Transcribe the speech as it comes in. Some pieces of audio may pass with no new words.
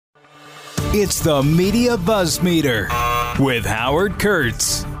It's the Media Buzz Meter with Howard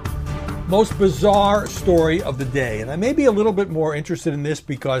Kurtz. Most bizarre story of the day. And I may be a little bit more interested in this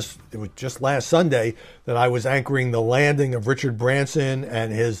because it was just last Sunday that I was anchoring the landing of Richard Branson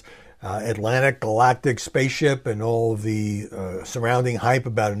and his Atlantic Galactic spaceship and all of the surrounding hype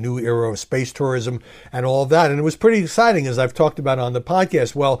about a new era of space tourism and all of that. And it was pretty exciting, as I've talked about on the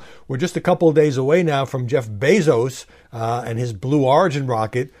podcast. Well, we're just a couple of days away now from Jeff Bezos and his Blue Origin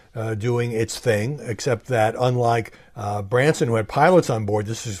rocket doing its thing, except that unlike Branson, who had pilots on board,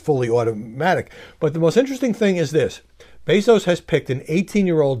 this is fully automatic. But the most interesting thing is this. Bezos has picked an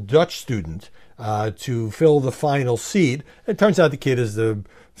 18-year-old Dutch student to fill the final seat. It turns out the kid is the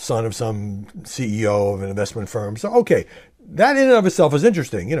son of some CEO of an investment firm. So, okay, that in and of itself is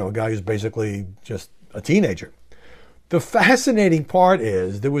interesting. You know, a guy who's basically just a teenager. The fascinating part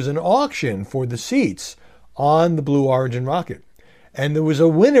is there was an auction for the seats on the Blue Origin rocket. And there was a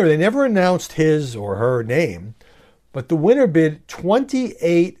winner. They never announced his or her name, but the winner bid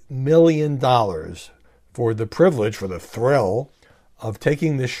 $28 million for the privilege, for the thrill of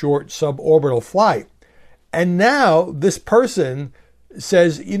taking this short suborbital flight. And now this person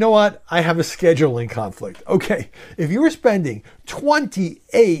says, you know what, I have a scheduling conflict. Okay, if you were spending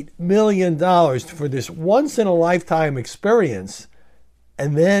 $28 million for this once-in-a-lifetime experience,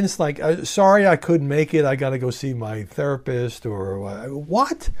 and then it's like, sorry, I couldn't make it, I got to go see my therapist, or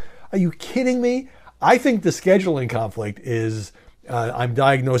what? Are you kidding me? I think the scheduling conflict is, I'm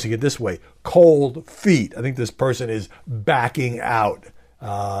diagnosing it this way, cold feet. I think this person is backing out.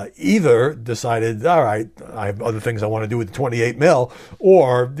 Either decided, all right, I have other things I want to do with the 28 mil,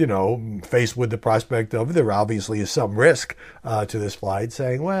 or, you know, faced with the prospect of there obviously is some risk to this flight,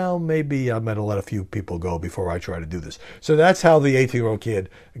 saying, well, maybe I'm going to let a few people go before I try to do this. So that's how the 18-year-old kid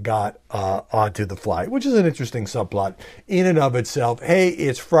got onto the flight, which is an interesting subplot in and of itself. Hey,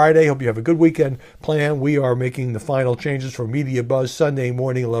 it's Friday. Hope you have a good weekend planned. We are making the final changes for Media Buzz Sunday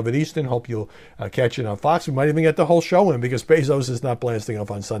morning, 11 Eastern. Hope you'll catch it on Fox. We might even get the whole show in because Bezos is not blasting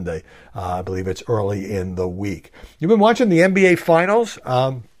off on Sunday. I believe it's early in the week. You've been watching the NBA Finals.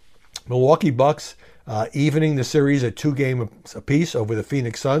 Milwaukee Bucks evening the series at 2 games apiece over the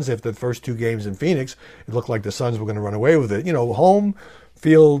Phoenix Suns. After the first 2 games in Phoenix, it looked like the Suns were going to run away with it. You know, home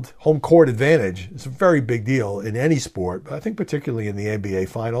court advantage is a very big deal in any sport, but I think particularly in the NBA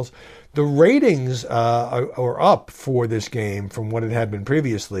Finals. The ratings are up for this game from what it had been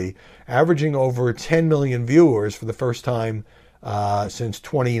previously, averaging over 10 million viewers for the first time since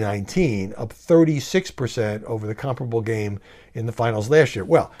 2019, up 36% over the comparable game in the finals last year.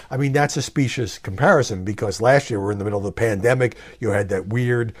 Well, I mean, that's a specious comparison because last year we're in the middle of the pandemic. You had that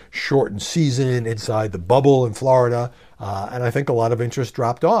weird shortened season inside the bubble in Florida, and I think a lot of interest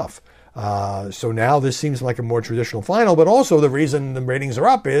dropped off. So now this seems like a more traditional final, but also the reason the ratings are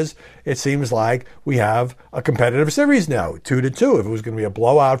up is it seems like we have a competitive series now, 2-2. If it was going to be a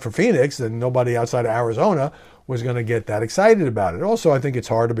blowout for Phoenix, then nobody outside of Arizona was going to get that excited about it. Also, I think it's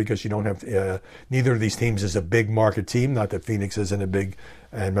harder because you don't have, neither of these teams is a big market team, not that Phoenix isn't a big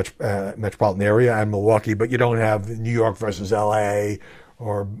and metropolitan area, and Milwaukee, but you don't have New York versus LA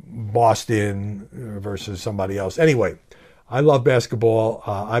or Boston versus somebody else. Anyway, I love basketball.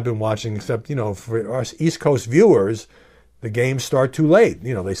 I've been watching, except, you know, for us East Coast viewers, the games start too late.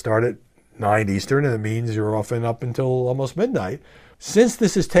 You know, they start at 9 Eastern, and it means you're often up until almost midnight. Since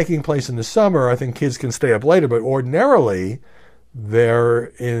this is taking place in the summer, I think kids can stay up later, but ordinarily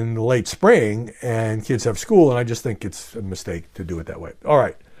they're in late spring and kids have school, and I just think it's a mistake to do it that way. All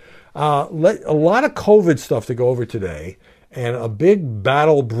right. A lot of COVID stuff to go over today, and a big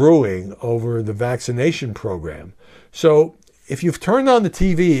battle brewing over the vaccination program. So if you've turned on the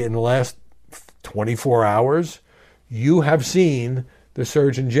TV in the last 24 hours, you have seen the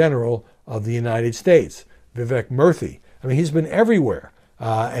Surgeon General of the United States, Vivek Murthy. I mean, he's been everywhere,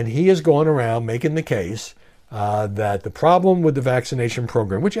 and he has gone around making the case that the problem with the vaccination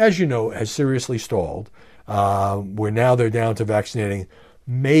program, which, as you know, has seriously stalled, where now they're down to vaccinating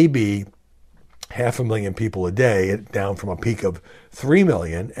maybe 500,000 people a day, down from a peak of 3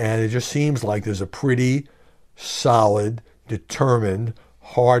 million, and it just seems like there's a pretty solid, determined,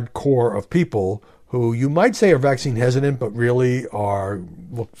 hardcore of people who you might say are vaccine hesitant, but really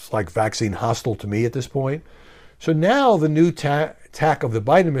looks like vaccine hostile to me at this point. So now the new tack of the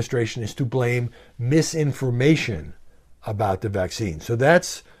Biden administration is to blame misinformation about the vaccine. So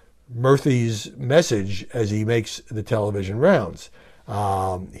that's Murthy's message as he makes the television rounds.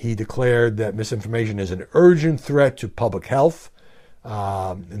 He declared that misinformation is an urgent threat to public health,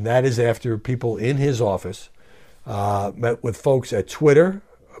 and that is after people in his office met with folks at Twitter,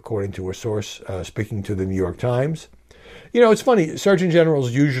 according to a source speaking to the New York Times. You know, it's funny, Surgeon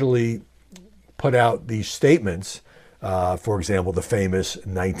Generals usually put out these statements. For example, the famous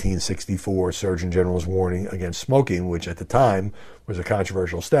 1964 Surgeon General's warning against smoking, which at the time was a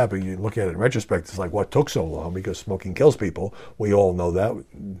controversial step. And you look at it in retrospect, it's like, what took so long? Because smoking kills people. We all know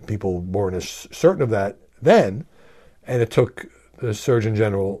that. People weren't as certain of that then. And it took the Surgeon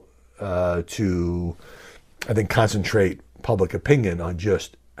General to, I think, concentrate public opinion on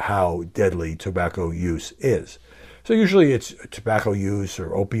just how deadly tobacco use is. So usually it's tobacco use or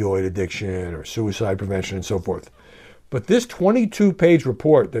opioid addiction or suicide prevention and so forth. But this 22-page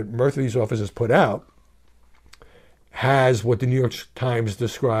report that Murthy's office has put out has what the New York Times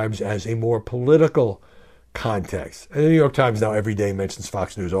describes as a more political context. And the New York Times now every day mentions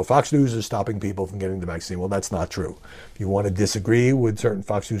Fox News. Oh, Fox News is stopping people from getting the vaccine. Well, that's not true. If you want to disagree with certain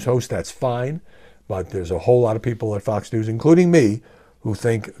Fox News hosts, that's fine. But there's a whole lot of people at Fox News, including me, who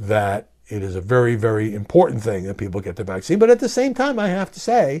think that it is a very, very important thing that people get the vaccine. But at the same time, I have to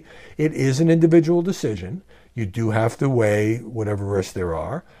say, it is an individual decision. You do have to weigh whatever risks there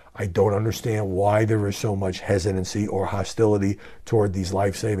are. I don't understand why there is so much hesitancy or hostility toward these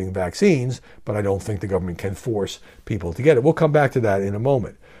life-saving vaccines, but I don't think the government can force people to get it. We'll come back to that in a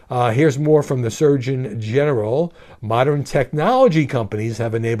moment. Here's more from the Surgeon General. Modern technology companies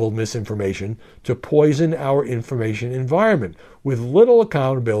have enabled misinformation to poison our information environment with little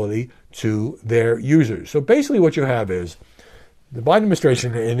accountability to their users. So basically what you have is the Biden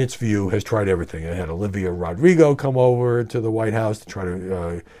administration, in its view, has tried everything. It had Olivia Rodrigo come over to the White House to try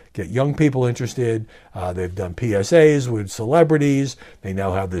to get young people interested. They've done PSAs with celebrities. They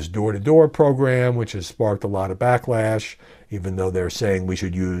now have this door-to-door program, which has sparked a lot of backlash, even though they're saying we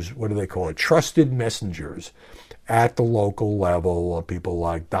should use, what do they call it, trusted messengers at the local level, people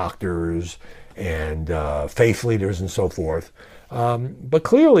like doctors and faith leaders and so forth. But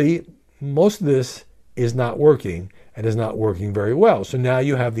clearly, most of this is not working and is not working very well. So now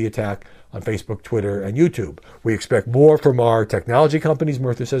you have the attack on Facebook, Twitter, and YouTube. We expect more from our technology companies,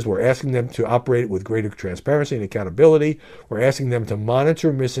 Murthy says. We're asking them to operate with greater transparency and accountability. We're asking them to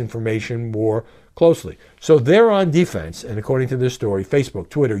monitor misinformation more closely. So they're on defense, and according to this story, Facebook,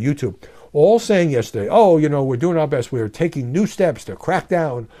 Twitter, YouTube, all saying yesterday, oh, we're doing our best. We're taking new steps to crack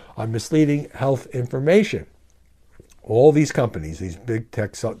down on misleading health information. All these companies, these big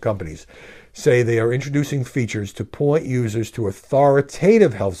tech companies, say they are introducing features to point users to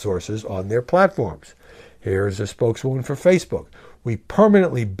authoritative health sources on their platforms. Here's a spokeswoman for Facebook. We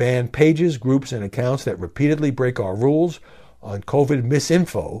permanently ban pages, groups, and accounts that repeatedly break our rules on COVID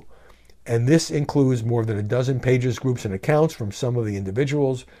misinfo, and this includes more than a dozen pages, groups, and accounts from some of the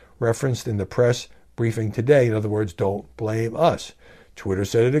individuals referenced in the press briefing today. In other words, don't blame us. Twitter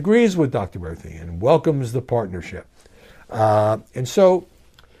said it agrees with Dr. Murthy and welcomes the partnership. And so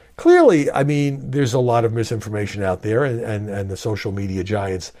clearly, there's a lot of misinformation out there, and the social media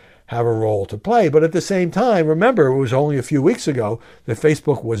giants have a role to play. But at the same time, remember, it was only a few weeks ago that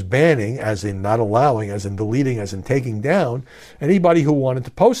Facebook was banning, as in not allowing, as in deleting, as in taking down, anybody who wanted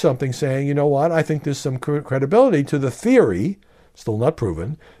to post something saying, you know what, I think there's some credibility to the theory, still not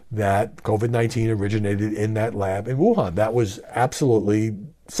proven, that COVID-19 originated in that lab in Wuhan. That was absolutely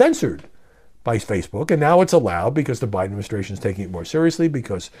censored by Facebook, and now it's allowed because the Biden administration is taking it more seriously,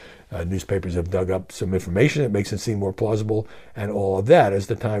 because newspapers have dug up some information that makes it seem more plausible, and all of that. As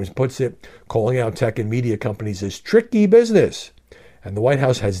the Times puts it, calling out tech and media companies is tricky business, and the White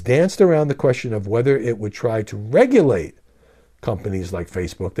House has danced around the question of whether it would try to regulate companies like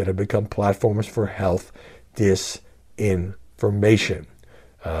Facebook that have become platforms for health disinformation.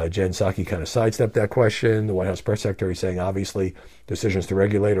 Jen Psaki kind of sidestepped that question. The White House press secretary saying, obviously, decisions to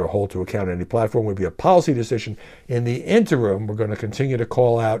regulate or hold to account any platform would be a policy decision. In the interim, we're going to continue to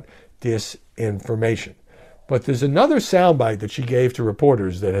call out disinformation. But there's another soundbite that she gave to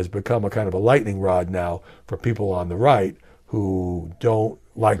reporters that has become a kind of a lightning rod now for people on the right who don't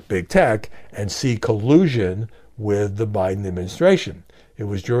like big tech and see collusion with the Biden administration. It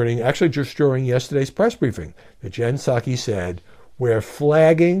was just during yesterday's press briefing that Jen Psaki said, we're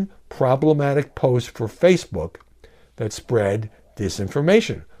flagging problematic posts for Facebook that spread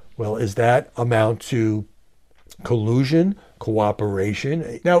disinformation. Well, is that amount to collusion,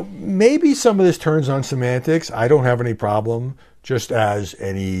 cooperation? Now, maybe some of this turns on semantics. I don't have any problem, just as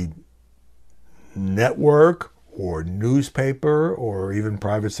any network or newspaper or even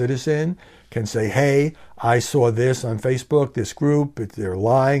private citizen can say, hey, I saw this on Facebook, this group, they're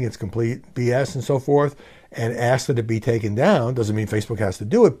lying, it's complete BS and so forth, and ask that it be taken down. Doesn't mean Facebook has to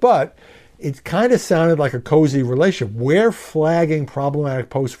do it, but it kind of sounded like a cozy relationship. We're flagging problematic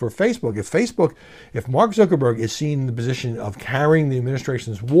posts for Facebook. If Mark Zuckerberg is seen in the position of carrying the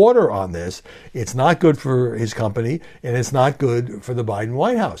administration's water on this, it's not good for his company, and it's not good for the Biden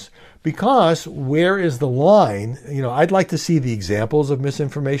White House. Because where is the line? I'd like to see the examples of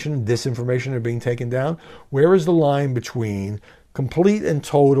misinformation and disinformation are being taken down. Where is the line between complete and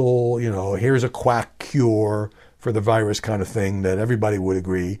total, here's a quack cure for the virus kind of thing that everybody would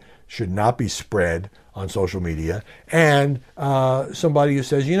agree should not be spread on social media, and somebody who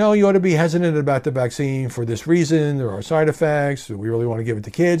says, you ought to be hesitant about the vaccine for this reason, there are side effects, we really want to give it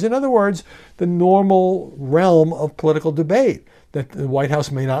to kids. In other words, the normal realm of political debate that the White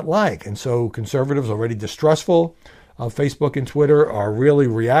House may not like. And so conservatives, already distrustful of Facebook and Twitter, are really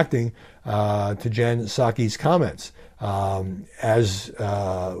reacting to Jen Psaki's comments. As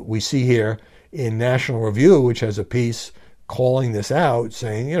we see here in National Review, which has a piece calling this out,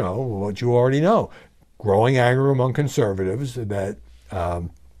 saying, what you already know, growing anger among conservatives that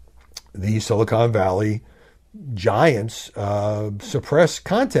the Silicon Valley giants suppress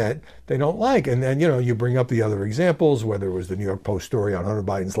content they don't like. And then, you bring up the other examples, whether it was the New York Post story on Hunter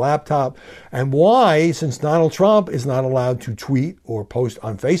Biden's laptop, and why, since Donald Trump is not allowed to tweet or post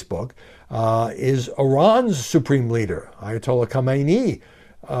on Facebook, is Iran's supreme leader, Ayatollah Khamenei,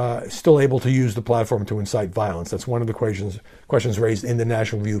 still able to use the platform to incite violence? That's one of the questions raised in the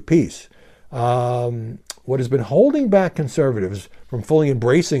National Review piece. What has been holding back conservatives from fully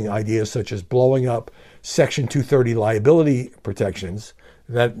embracing ideas such as blowing up Section 230 liability protections,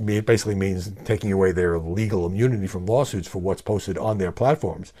 that basically means taking away their legal immunity from lawsuits for what's posted on their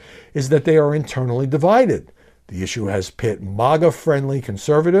platforms, is that they are internally divided. The issue has pit MAGA-friendly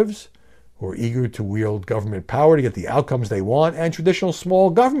conservatives who are eager to wield government power to get the outcomes they want, and traditional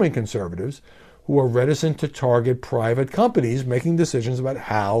small government conservatives who are reticent to target private companies making decisions about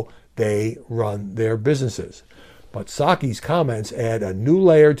how they run their businesses. But Psaki's comments add a new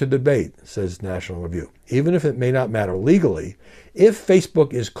layer to debate, says National Review. Even if it may not matter legally, if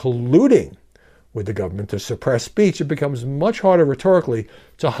Facebook is colluding with the government to suppress speech, it becomes much harder rhetorically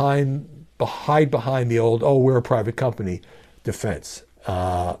to hide behind the old, we're a private company defense.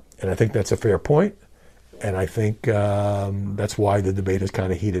 And I think that's a fair point, and I think that's why the debate has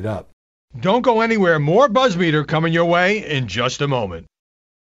kind of heated up. Don't go anywhere. More BuzzMeter coming your way in just a moment.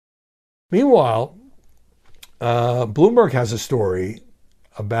 Meanwhile, Bloomberg has a story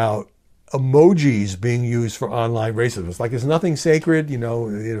about emojis being used for online racism. It's like it's nothing sacred,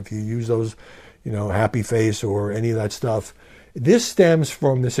 if you use those, happy face or any of that stuff. This stems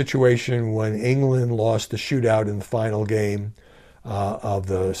from the situation when England lost the shootout in the final game of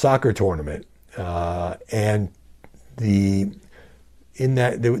the soccer tournament, and in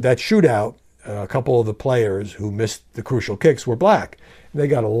that shootout, a couple of the players who missed the crucial kicks were black. They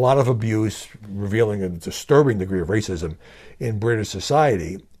got a lot of abuse, revealing a disturbing degree of racism in British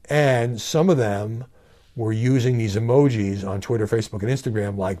society. And some of them were using these emojis on Twitter, Facebook, and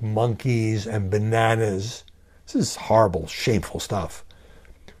Instagram, like monkeys and bananas. This is horrible, shameful stuff,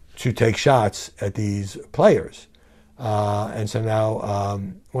 to take shots at these players. And so now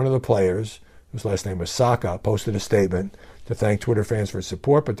one of the players, whose last name was Saka, posted a statement to thank Twitter fans for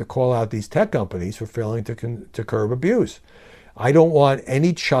support, but to call out these tech companies for failing to curb abuse. I don't want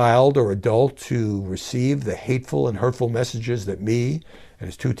any child or adult to receive the hateful and hurtful messages that me and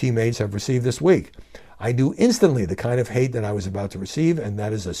his two teammates have received this week. I knew instantly the kind of hate that I was about to receive, and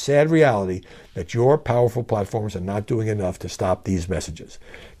that is a sad reality that your powerful platforms are not doing enough to stop these messages.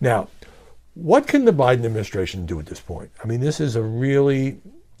 Now, what can the Biden administration do at this point? I mean, this is a really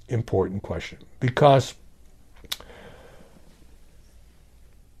important question, because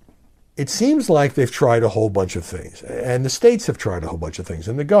it seems like they've tried a whole bunch of things, and the states have tried a whole bunch of things,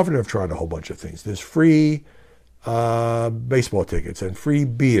 and the governor have tried a whole bunch of things. There's free baseball tickets, and free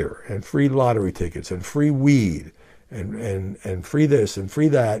beer, and free lottery tickets, and free weed, and free this, and free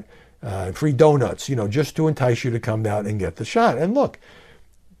that, and free donuts, just to entice you to come down and get the shot. And look,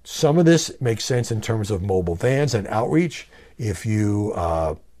 some of this makes sense in terms of mobile vans and outreach. If you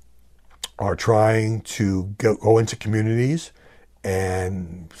are trying to go into communities,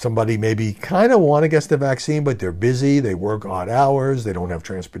 and somebody maybe kind of want to get the vaccine, but they're busy, they work odd hours, they don't have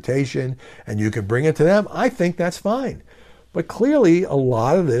transportation, and you can bring it to them, I think that's fine. But clearly, a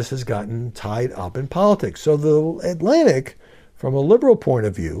lot of this has gotten tied up in politics. So the Atlantic, from a liberal point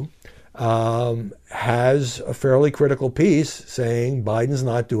of view, has a fairly critical piece saying Biden's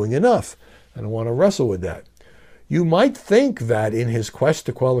not doing enough. And I want to wrestle with that. You might think that in his quest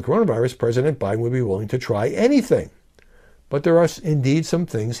to quell the coronavirus, President Biden would be willing to try anything. But there are indeed some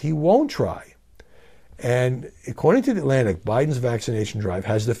things he won't try. And according to The Atlantic, Biden's vaccination drive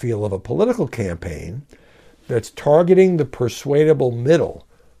has the feel of a political campaign that's targeting the persuadable middle,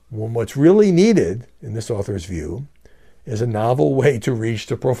 when what's really needed, in this author's view, is a novel way to reach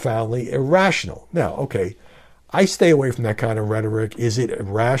the profoundly irrational. Now, okay, I stay away from that kind of rhetoric. Is it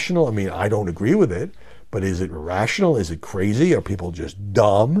irrational? I mean, I don't agree with it, but is it irrational? Is it crazy? Are people just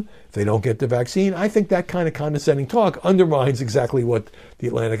dumb if they don't get the vaccine? I think that kind of condescending talk undermines exactly what The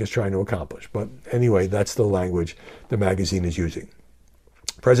Atlantic is trying to accomplish. But anyway, that's the language the magazine is using.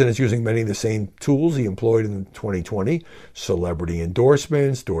 The president is using many of the same tools he employed in 2020, celebrity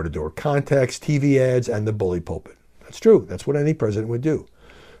endorsements, door-to-door contacts, TV ads, and the bully pulpit. That's true. That's what any president would do.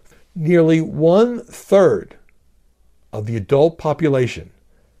 Nearly 1/3 of the adult population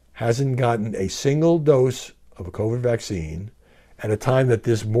hasn't gotten a single dose of a COVID vaccine at a time that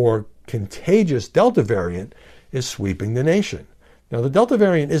this more contagious Delta variant is sweeping the nation. Now, the Delta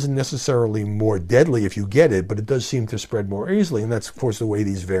variant isn't necessarily more deadly if you get it, but it does seem to spread more easily, and that's, of course, the way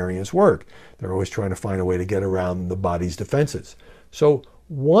these variants work. They're always trying to find a way to get around the body's defenses. So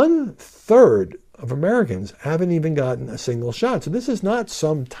 1/3 of Americans haven't even gotten a single shot. So this is not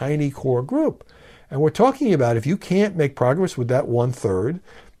some tiny core group. And we're talking about if you can't make progress with that 1/3,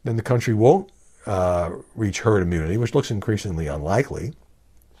 then the country won't reach herd immunity, which looks increasingly unlikely.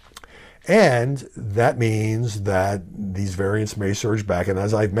 And that means that these variants may surge back. And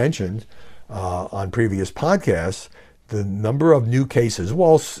as I've mentioned on previous podcasts, the number of new cases,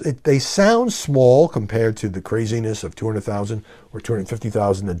 while they sound small compared to the craziness of 200,000 or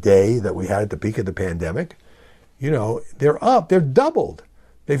 250,000 a day that we had at the peak of the pandemic, they're up, they're doubled.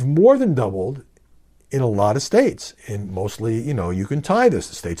 They've more than doubled in a lot of states. And mostly, you can tie this.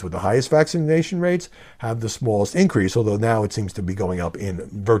 The states with the highest vaccination rates have the smallest increase, although now it seems to be going up in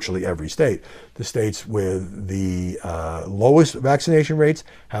virtually every state. The states with the lowest vaccination rates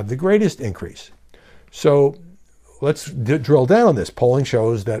have the greatest increase. So let's drill down on this. Polling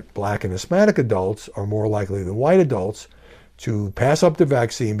shows that Black and Hispanic adults are more likely than white adults to pass up the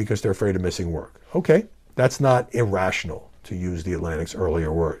vaccine because they're afraid of missing work. Okay, that's not irrational, to use the Atlantic's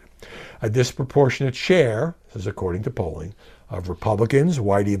earlier word. A disproportionate share, this is according to polling, of Republicans,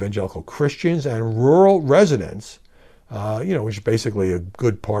 white evangelical Christians, and rural residents, which is basically a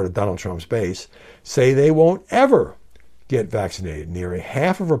good part of Donald Trump's base, say they won't ever get vaccinated. Nearly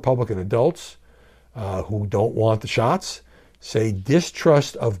half of Republican adults who don't want the shots say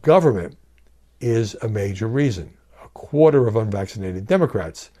distrust of government is a major reason. A quarter of unvaccinated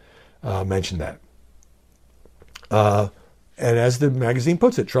Democrats mentioned that. And as the magazine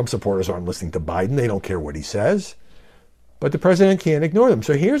puts it, Trump supporters aren't listening to Biden. They don't care what he says. But the president can't ignore them.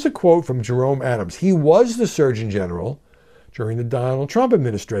 So here's a quote from Jerome Adams. He was the Surgeon General during the Donald Trump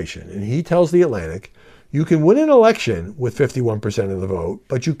administration. And he tells The Atlantic, you can win an election with 51% of the vote,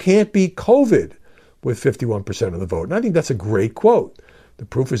 but you can't beat COVID with 51% of the vote. And I think that's a great quote. The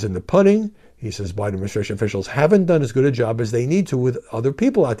proof is in the pudding. He says Biden administration officials haven't done as good a job as they need to with other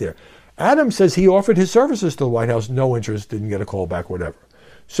people out there. Adams says he offered his services to the White House, no interest, didn't get a call back, whatever.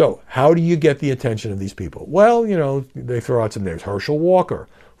 So how do you get the attention of these people? Well, they throw out some names. Herschel Walker,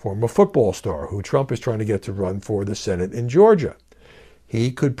 former football star, who Trump is trying to get to run for the Senate in Georgia.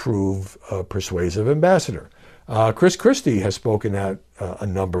 He could prove a persuasive ambassador. Chris Christie has spoken out a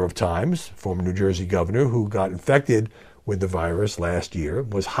number of times, former New Jersey governor who got infected with the virus last year,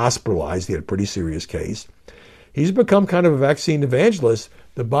 was hospitalized. He had a pretty serious case. He's become kind of a vaccine evangelist.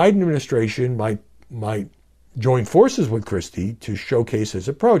 The Biden administration might join forces with Christie to showcase his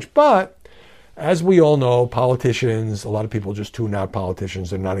approach. But as we all know, politicians, a lot of people just tune out politicians.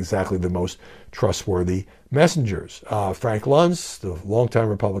 They're not exactly the most trustworthy messengers. Frank Luntz, the longtime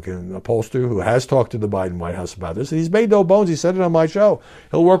Republican pollster who has talked to the Biden White House about this, and he's made no bones. He said it on my show.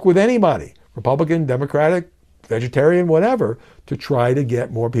 He'll work with anybody, Republican, Democratic, vegetarian, whatever, to try to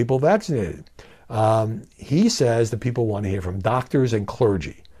get more people vaccinated. He says that people want to hear from doctors and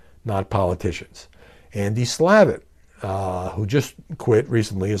clergy, not politicians. Andy Slavitt, who just quit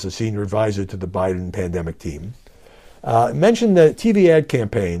recently as a senior advisor to the Biden pandemic team, mentioned the TV ad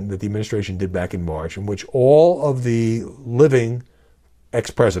campaign that the administration did back in March, in which all of the living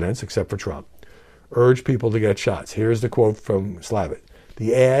ex-presidents, except for Trump, urged people to get shots. Here's the quote from Slavitt.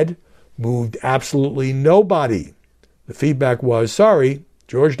 The ad moved absolutely nobody. The feedback was, sorry,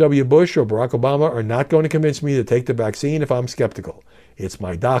 George W. Bush or Barack Obama are not going to convince me to take the vaccine if I'm skeptical. It's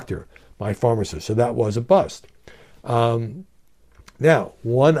my doctor, my pharmacist. So that was a bust. Now,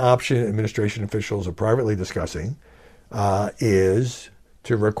 one option administration officials are privately discussing is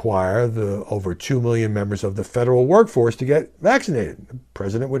to require the over 2 million members of the federal workforce to get vaccinated. The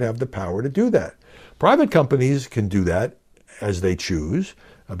president would have the power to do that. Private companies can do that as they choose.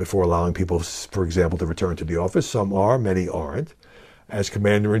 before allowing people, for example, to return to the office. Some are, many aren't. As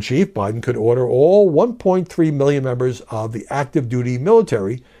commander-in-chief, Biden could order all 1.3 million members of the active duty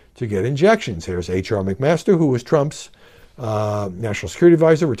military to get injections. Here's H.R. McMaster, who was Trump's national security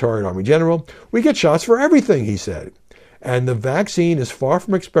advisor, retired Army general. We get shots for everything, he said. And the vaccine is far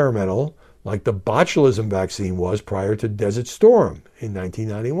from experimental, like the botulism vaccine was prior to Desert Storm in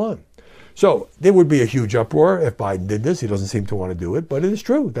 1991. So there would be a huge uproar if Biden did this. He doesn't seem to want to do it, but it is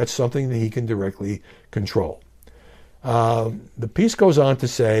true. That's something that he can directly control. The piece goes on to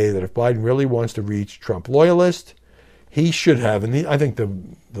say that if Biden really wants to reach Trump loyalists, he should have, and I think the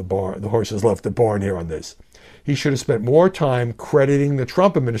horse has left the barn here on this, he should have spent more time crediting the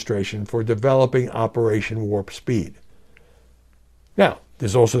Trump administration for developing Operation Warp Speed. Now,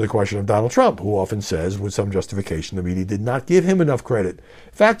 there's also the question of Donald Trump, who often says, with some justification, the media did not give him enough credit.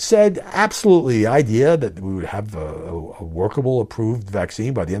 In fact, said absolutely the idea that we would have a workable, approved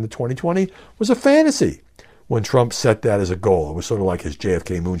vaccine by the end of 2020 was a fantasy when Trump set that as a goal. It was sort of like his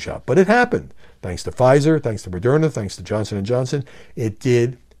JFK moonshot. But it happened. Thanks to Pfizer, thanks to Moderna, thanks to Johnson & Johnson, it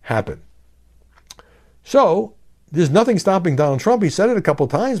did happen. So there's nothing stopping Donald Trump. He said it a couple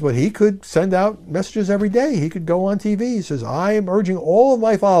of times, but he could send out messages every day. He could go on TV. He says, I am urging all of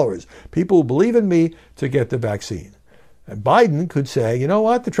my followers, people who believe in me, to get the vaccine. And Biden could say, you know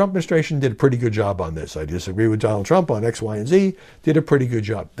what, the Trump administration did a pretty good job on this. I disagree with Donald Trump on X, Y, and Z, did a pretty good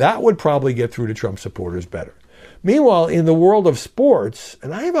job. That would probably get through to Trump supporters better. Meanwhile, in the world of sports,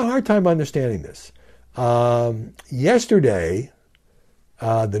 and I have a hard time understanding this, yesterday,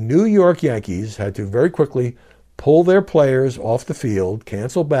 the New York Yankees had to very quickly pull their players off the field,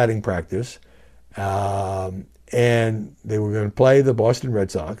 cancel batting practice, and they were going to play the Boston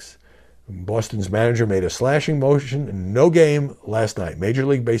Red Sox. Boston's manager made a slashing motion, and no game last night. Major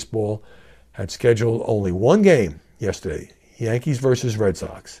League Baseball had scheduled only one game yesterday, Yankees versus Red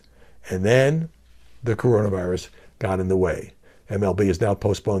Sox. And then the coronavirus got in the way. MLB has now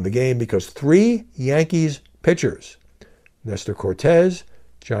postponed the game because 3 Yankees pitchers, Nestor Cortez,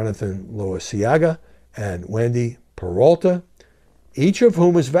 Jonathan Loaisiga, and Wendy Peralta, each of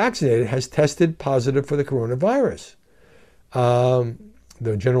whom is vaccinated, has tested positive for the coronavirus.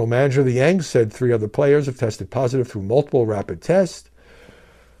 The general manager of the Yanks said 3 other players have tested positive through multiple rapid tests.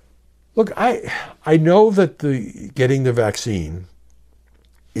 Look, I know that getting the vaccine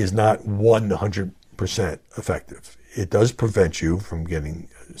is not 100% effective. It does prevent you from getting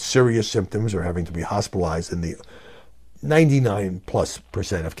serious symptoms or having to be hospitalized in the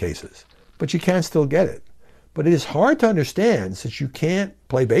 99+% of cases. But you can still get it. But it is hard to understand since you can't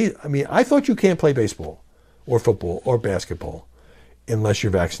play I thought you can't play baseball or football or basketball unless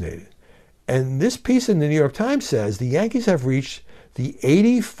you're vaccinated. And this piece in the New York Times says the Yankees have reached the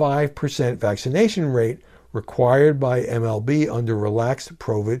 85% vaccination rate required by MLB under relaxed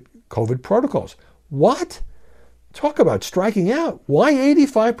COVID protocols. What? Talk about striking out. Why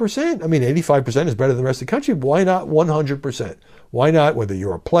 85%? I mean, 85% is better than the rest of the country. Why not 100%? Why not, whether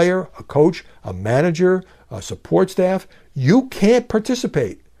you're a player, a coach, a manager, a support staff, you can't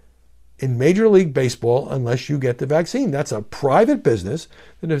participate in Major League Baseball unless you get the vaccine. That's a private business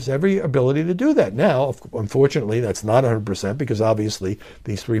that has every ability to do that. Now, unfortunately, that's not 100% because obviously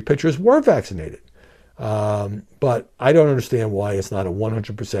these 3 pitchers were vaccinated. But I don't understand why it's not a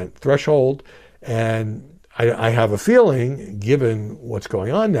 100% threshold. And I have a feeling, given what's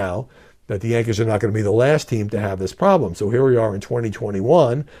going on now, that the Yankees are not going to be the last team to have this problem. So here we are in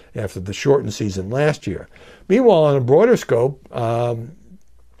 2021 after the shortened season last year. Meanwhile, on a broader scope,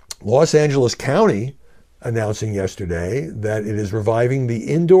 Los Angeles County announcing yesterday that it is reviving the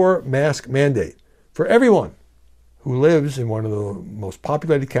indoor mask mandate for everyone who lives in one of the most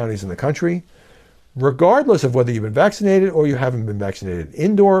populated counties in the country, regardless of whether you've been vaccinated or you haven't been vaccinated.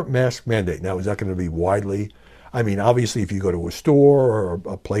 Indoor mask mandate. Now, is that going to be widely? I mean, obviously, if you go to a store or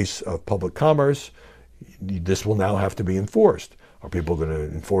a place of public commerce, this will now have to be enforced. Are people going to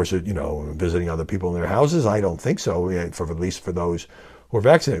enforce it, visiting other people in their houses? I don't think so, at least for those who are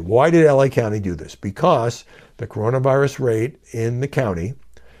vaccinated. Why did LA County do this? Because the coronavirus rate in the county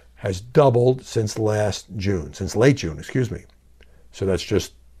has doubled since late June. So that's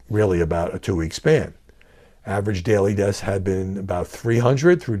just really about a 2-week span. Average daily deaths had been about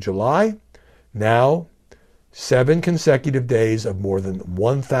 300 through July. Now, 7 consecutive days of more than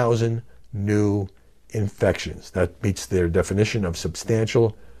 1,000 new infections. That meets their definition of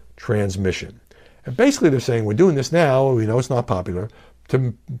substantial transmission. And basically they're saying we're doing this now, we know it's not popular,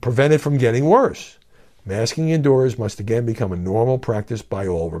 to prevent it from getting worse. Masking indoors must again become a normal practice by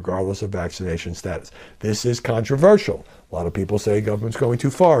all, regardless of vaccination status. This is controversial. A lot of people say government's going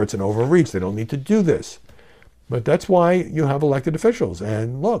too far. It's an overreach. They don't need to do this. But that's why you have elected officials.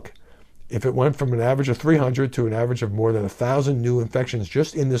 And look, if it went from an average of 300 to an average of more than 1,000 new infections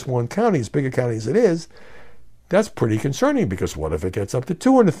just in this one county, as big a county as it is, that's pretty concerning, because what if it gets up to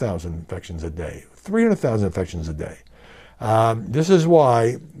 200,000 infections a day, 300,000 infections a day? This is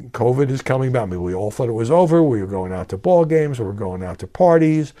why COVID is coming back. I mean, we all thought it was over. We were going out to ball games. We were going out to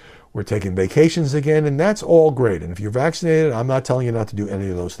parties. We're taking vacations again, and that's all great. And if you're vaccinated, I'm not telling you not to do any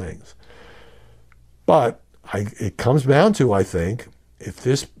of those things. But it comes down to, I think,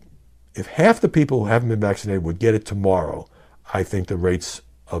 if half the people who haven't been vaccinated would get it tomorrow, I think the rates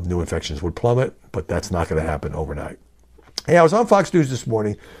of new infections would plummet, but that's not going to happen overnight. Hey, I was on Fox News this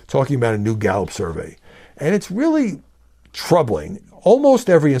morning talking about a new Gallup survey, and it's really troubling. Almost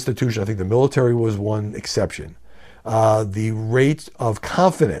every institution, I think the military was one exception, the rate of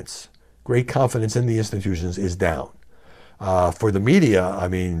confidence, great confidence in the institutions, is down. For the media, I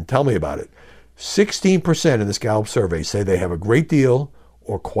mean, tell me about it. 16% in this Gallup survey say they have a great deal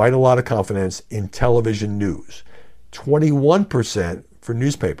or quite a lot of confidence in television news. 21% for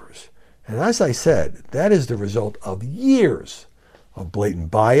newspapers. And as I said, that is the result of years of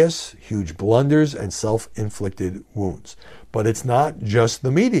blatant bias, huge blunders, and self-inflicted wounds. But it's not just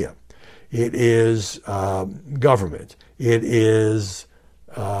the media. It is government. It is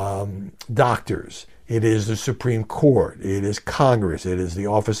doctors. It is the Supreme Court. It is Congress. It is the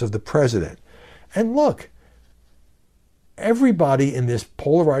office of the president. And look, everybody in this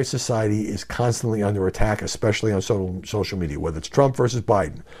polarized society is constantly under attack, especially on social media, whether it's Trump versus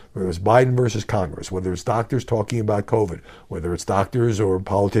Biden, whether it's Biden versus Congress, whether it's doctors talking about COVID, whether it's doctors or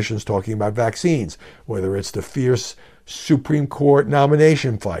politicians talking about vaccines, whether it's the fierce Supreme Court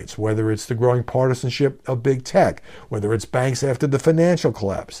nomination fights, whether it's the growing partisanship of big tech, whether it's banks after the financial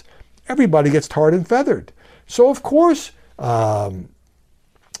collapse. Everybody gets tarred and feathered. So, of course,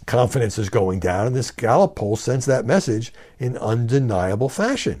 confidence is going down, and this Gallup poll sends that message in undeniable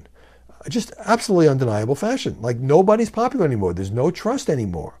fashion. Just absolutely undeniable fashion. Like, nobody's popular anymore. There's no trust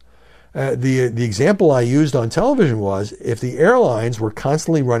anymore. The example I used on television was, if the airlines were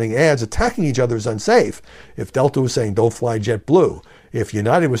constantly running ads attacking each other as unsafe, if Delta was saying don't fly JetBlue, if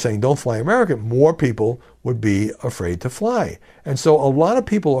United was saying don't fly American, more people would be afraid to fly. And so a lot of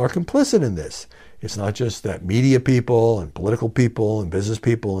people are complicit in this. It's not just that media people and political people and business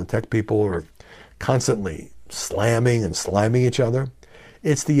people and tech people are constantly slamming and slamming each other.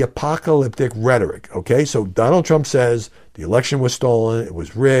 It's the apocalyptic rhetoric, okay? So Donald Trump says the election was stolen, it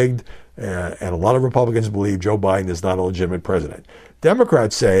was rigged, and a lot of Republicans believe Joe Biden is not a legitimate president.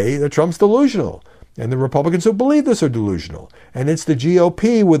 Democrats say that Trump's delusional, and the Republicans who believe this are delusional. And it's the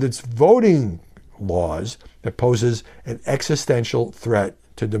GOP with its voting laws that poses an existential threat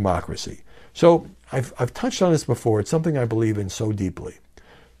to democracy. So I've touched on this before. It's something I believe in so deeply.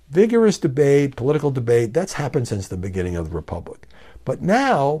 Vigorous debate, political debate, that's happened since the beginning of the Republic. But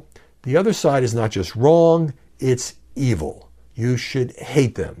now, the other side is not just wrong, it's evil. You should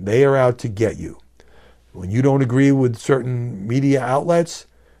hate them. They are out to get you. When you don't agree with certain media outlets,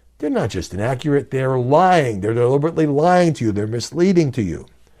 they're not just inaccurate, they're lying. They're deliberately lying to you. They're misleading to you.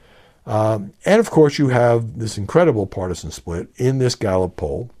 And of course, you have this incredible partisan split in this Gallup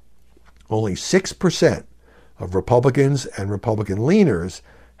poll. Only 6% of Republicans and Republican leaners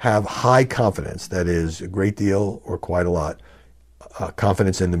have high confidence, that is, a great deal or quite a lot,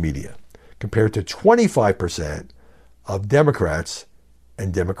 confidence in the media, compared to 25% of Democrats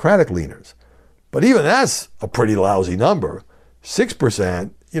and Democratic leaners. But even that's a pretty lousy number.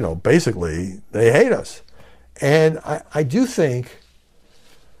 6%, basically, they hate us. And I do think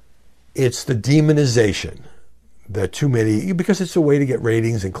it's the demonization that too many, because it's a way to get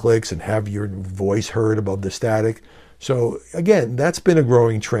ratings and clicks and have your voice heard above the static. So again, that's been a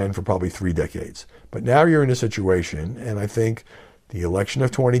growing trend for probably 3 decades. But now you're in a situation, and I think the election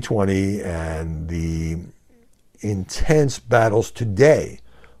of 2020 and the intense battles today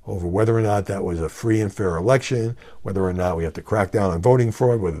over whether or not that was a free and fair election, whether or not we have to crack down on voting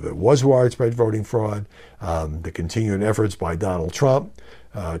fraud, whether there was widespread voting fraud, the continuing efforts by Donald Trump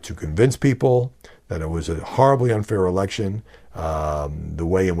to convince people that it was a horribly unfair election, the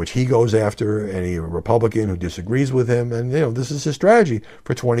way in which he goes after any Republican who disagrees with him. And, this is his strategy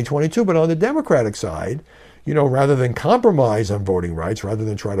for 2022. But on the Democratic side, rather than compromise on voting rights, rather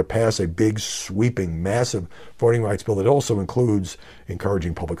than try to pass a big, sweeping, massive voting rights bill that also includes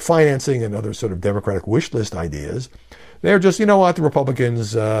encouraging public financing and other sort of Democratic wish list ideas, they're just, the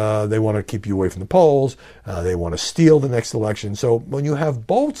Republicans, they want to keep you away from the polls. They want to steal the next election. So when you have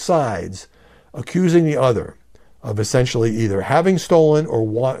both sides accusing the other of essentially either having stolen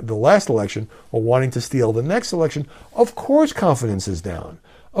or the last election or wanting to steal the next election, of course confidence is down.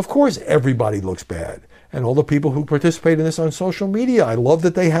 Of course, everybody looks bad. And all the people who participate in this on social media, I love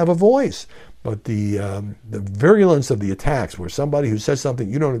that they have a voice. But the virulence of the attacks, where somebody who says something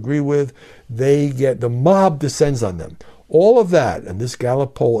you don't agree with, the mob descends on them. All of that, and this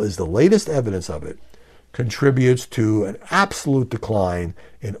Gallup poll is the latest evidence of it, contributes to an absolute decline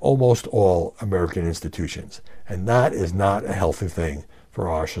in almost all American institutions. And that is not a healthy thing for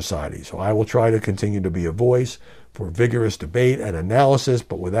our society. So I will try to continue to be a voice for vigorous debate and analysis,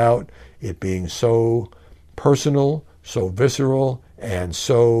 but without it being so personal, so visceral, and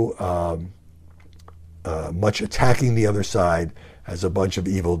so much attacking the other side as a bunch of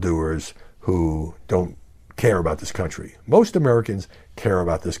evildoers who don't care about this country. Most Americans care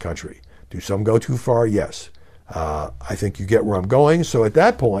about this country. Do some go too far? Yes. I think you get where I'm going. So at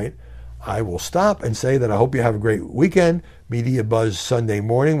that point, I will stop and say that I hope you have a great weekend. Media Buzz Sunday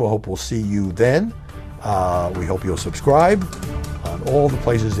morning. We hope we'll see you then. We hope you'll subscribe on all the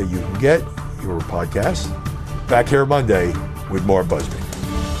places that you can get your podcasts. Back here Monday with more BuzzMe.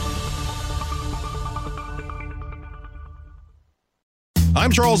 I'm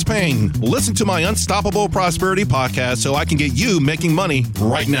Charles Payne. Listen to my Unstoppable Prosperity podcast so I can get you making money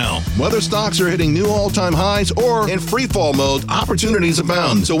right now. Whether stocks are hitting new all-time highs or in free-fall mode, opportunities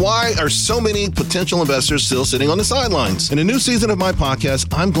abound. So why are so many potential investors still sitting on the sidelines? In a new season of my podcast,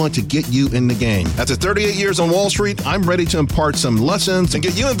 I'm going to get you in the game. After 38 years on Wall Street, I'm ready to impart some lessons and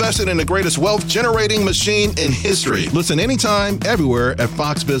get you invested in the greatest wealth-generating machine in history. Listen anytime, everywhere at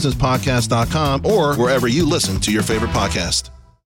foxbusinesspodcast.com or wherever you listen to your favorite podcast.